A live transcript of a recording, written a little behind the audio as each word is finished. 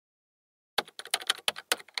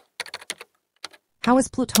How is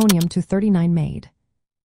plutonium-239 made?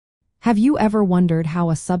 Have you ever wondered how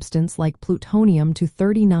a substance like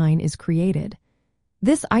plutonium-239 is created?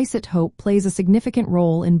 This isotope plays a significant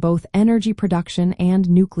role in both energy production and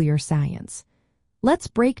nuclear science. Let's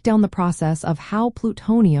break down the process of how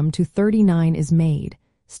plutonium-239 is made,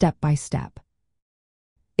 step by step.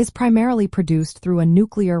 It is primarily produced through a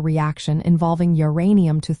nuclear reaction involving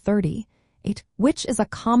uranium-238, which is a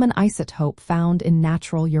common isotope found in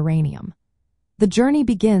natural uranium. The journey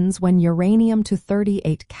begins when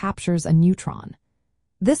uranium-238 captures a neutron.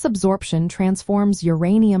 This absorption transforms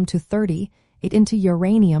uranium-238 into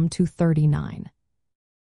uranium-239.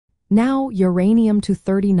 Now,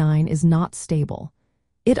 uranium-239 is not stable.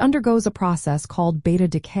 It undergoes a process called beta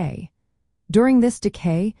decay. During this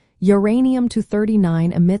decay,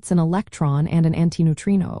 uranium-239 emits an electron and an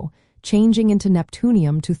antineutrino, changing into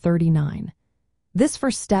neptunium-239. This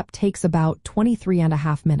first step takes about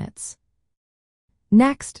 23.5 minutes.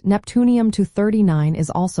 Next, neptunium-239 is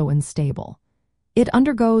also unstable. It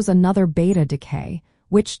undergoes another beta decay,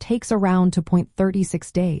 which takes around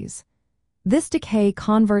 2.36 days. This decay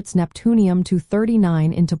converts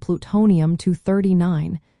neptunium-239 into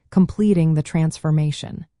plutonium-239, completing the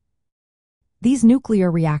transformation. These nuclear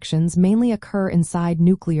reactions mainly occur inside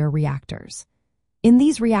nuclear reactors. In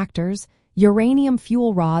these reactors, uranium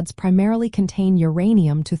fuel rods primarily contain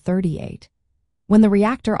uranium-238. When the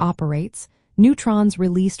reactor operates, neutrons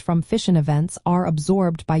released from fission events are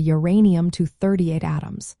absorbed by uranium-238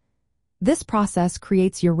 atoms. This process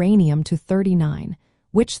creates uranium-239,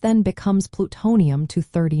 which then becomes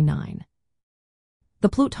plutonium-239. The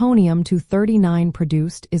plutonium-239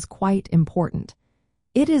 produced is quite important.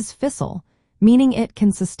 It is fissile, meaning it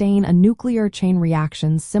can sustain a nuclear chain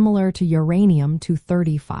reaction similar to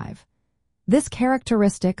uranium-235. This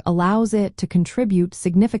characteristic allows it to contribute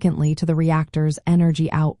significantly to the reactor's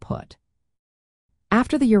energy output.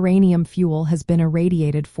 After the uranium fuel has been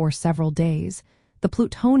irradiated for several days, the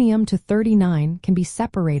plutonium-239 can be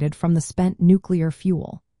separated from the spent nuclear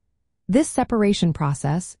fuel. This separation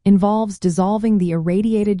process involves dissolving the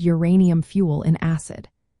irradiated uranium fuel in acid.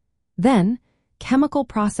 Then, chemical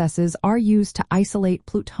processes are used to isolate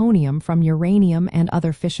plutonium from uranium and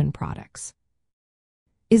other fission products.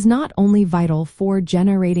 It is not only vital for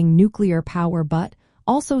generating nuclear power but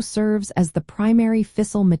also serves as the primary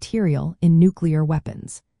fissile material in nuclear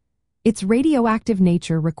weapons. Its radioactive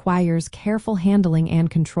nature requires careful handling and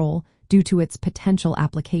control due to its potential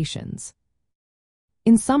applications.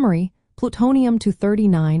 In summary,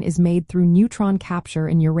 plutonium-239 is made through neutron capture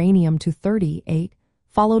in uranium-238,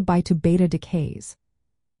 followed by two beta decays.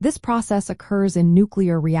 This process occurs in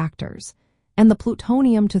nuclear reactors, and the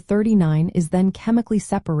plutonium-239 is then chemically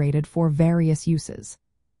separated for various uses.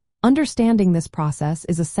 Understanding this process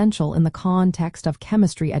is essential in the context of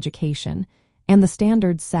chemistry education and the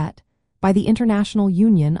standards set by the International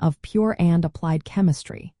Union of Pure and Applied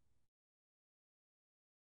Chemistry.